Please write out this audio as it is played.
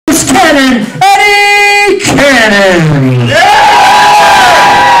Cannon, Eddie Cannon.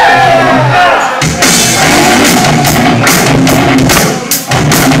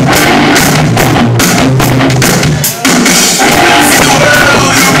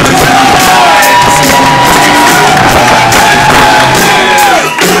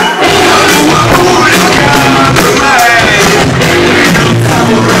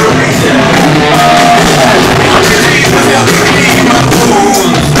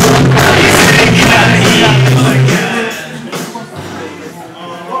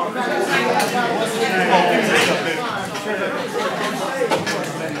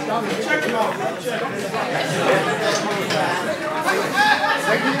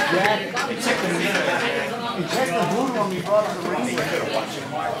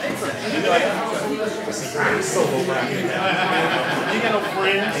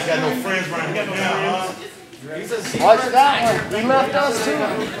 Watch that one. He left us too.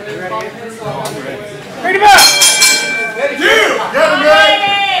 Bring him up! You! Get him, Greg!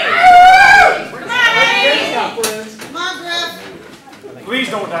 Come on, Griff! Please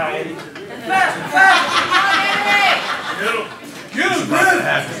don't die, Eddie. Come on, Get him, Greg!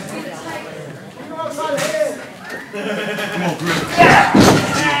 Come on, Greg. Come on, Greg!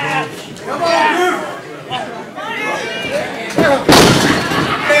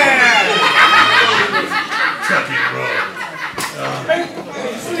 Chuck it, bro.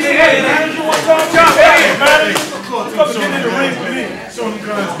 Hey, man, you want to talk about it, man? Come get in the ring with me. Show them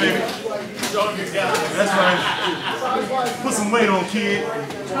guns, baby. That's right. Put some weight on, kid.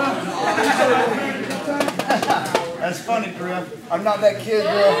 That's funny, Griff. I'm not that kid,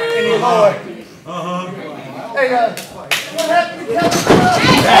 girl, anymore. Hey, what happened to Kevin?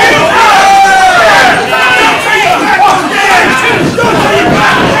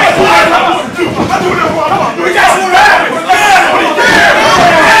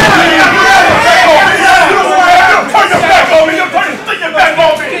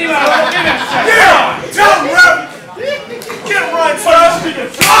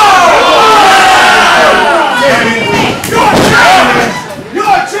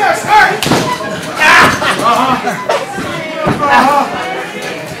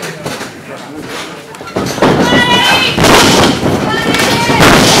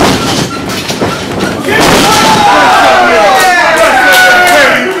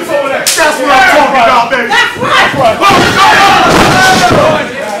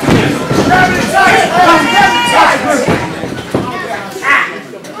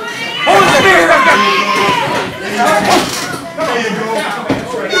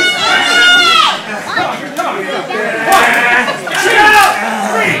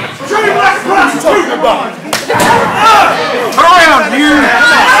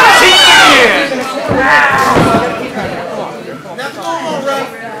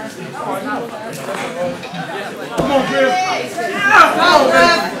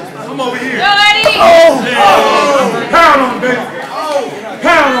 Come over here. Go, Eddie! Pound on, baby.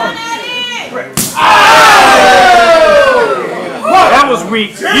 Pound on. That was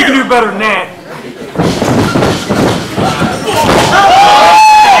weak. You can do better than that.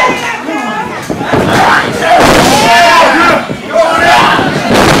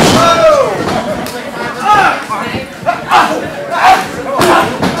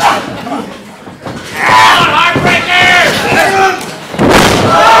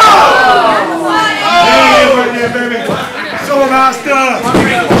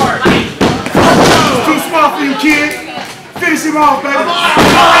 Too small for you, kid. Finish him off, baby.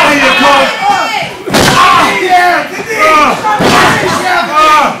 There you go.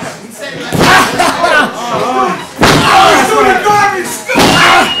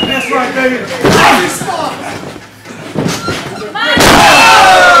 That's right, baby.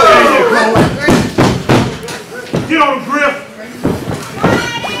 Get on the grip.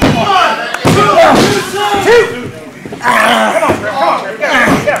 1, 2, 3. Come on, Grip. Come on,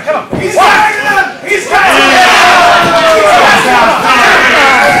 Grip. Come on. He's got it. He's got it.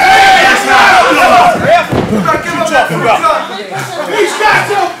 That's not good. He's got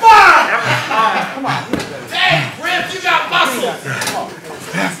some fire. Come on. Dang, Griff, you got muscle!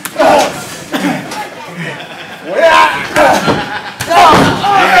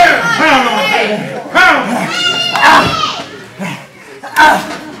 Pound on him. Pound.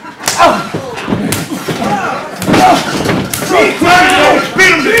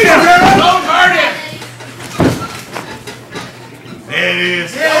 Beat him to death. Don't hurt him! There it is.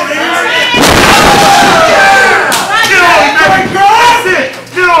 There it is. Get on him, baby. That's it.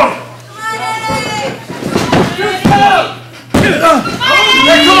 Get on him.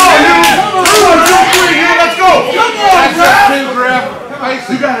 Come on, you. Let's go. Come on, Grab.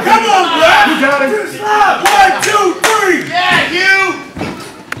 You got it. Come on, Brad. You got it. 1, 2, 3. Yeah, you.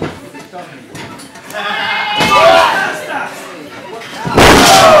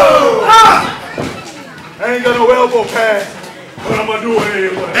 I ain't got no elbow pad, but I'm gonna do it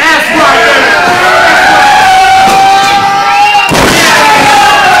anyway. That's right.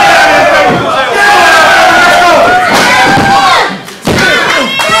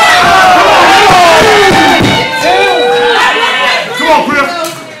 Come on, Griff.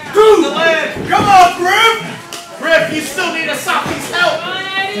 Come on, Griff. Griff, you still need a softy's help.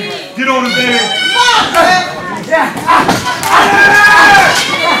 Get on his head.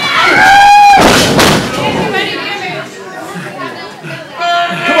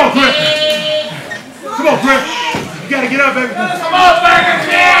 Come on, Griff. Come on, Griff. You gotta get up, baby. Come on, Burger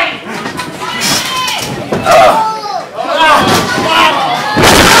King.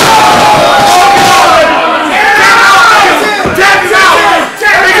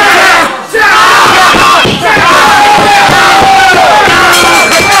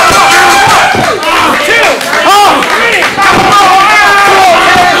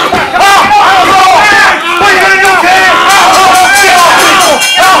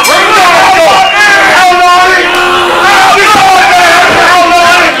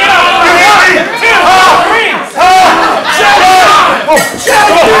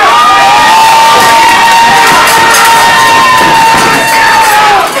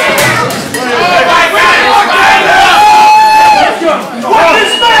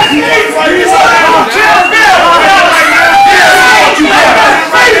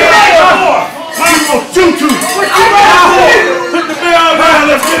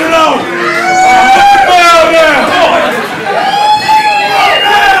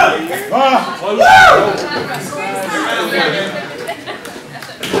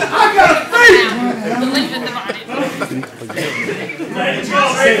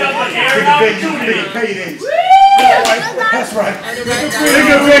 That's right.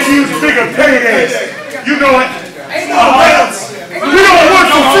 Bigger venues, bigger paydays. You know it. We don't work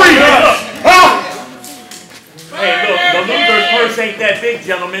for free. Hey, look, the loser's purse ain't that big,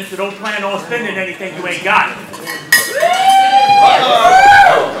 gentlemen, so don't plan on spending anything you ain't got.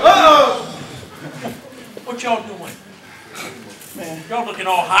 What y'all doing? Man, y'all looking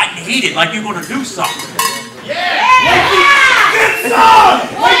all hot and heated like you're gonna do something.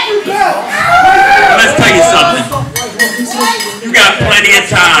 Let's tell you something. You got plenty of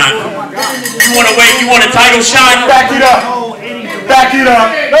time. You wanna wait? You want a title shot? Back it up. Back it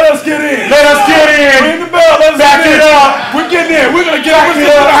up. Let us get in. Let us get in. Ring the bell. Let us back it up. We're getting in. We're gonna get it.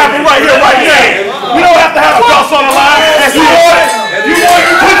 It's gonna happen right here, right now. We don't have to have a belts on the line. You want it? You want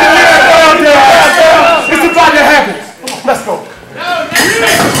it? Put the air down there. It's about to happen. Let's go.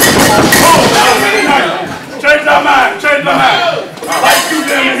 Change our mind. Change our mind. Like you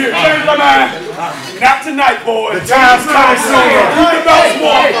down in here. Change our mind. Not tonight, boys. The time's coming sooner. Keep the belts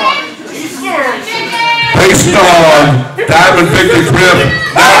warm. Based on Diamond Victory Grip,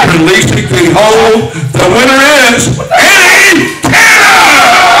 now releasing the hold, the winner is Eddie Cannon!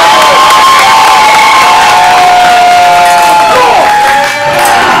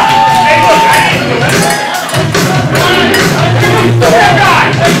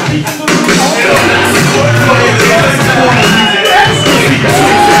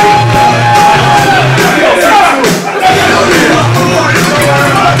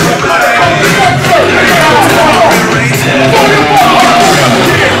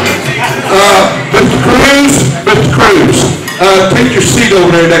 Mr. Cruz, take your seat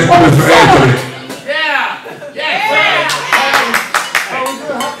over there next to Mr. Anthony. Yeah.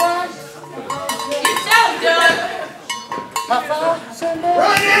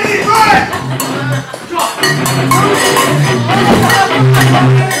 Run, Eddie, run!